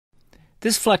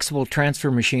This flexible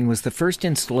transfer machine was the first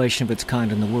installation of its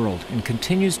kind in the world and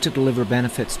continues to deliver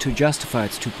benefits to justify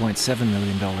its $2.7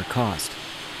 million cost.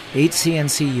 8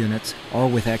 CNC units, all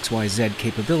with XYZ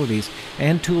capabilities,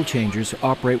 and tool changers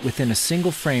operate within a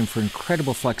single frame for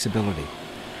incredible flexibility.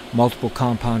 Multiple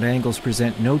compound angles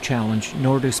present no challenge,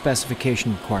 nor do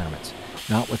specification requirements,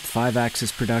 not with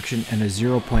 5-axis production and a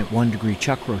 0.1 degree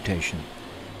chuck rotation.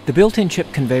 The built-in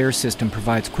chip conveyor system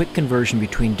provides quick conversion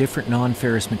between different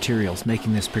non-ferrous materials,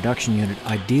 making this production unit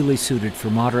ideally suited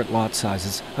for moderate lot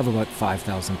sizes of about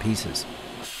 5,000 pieces.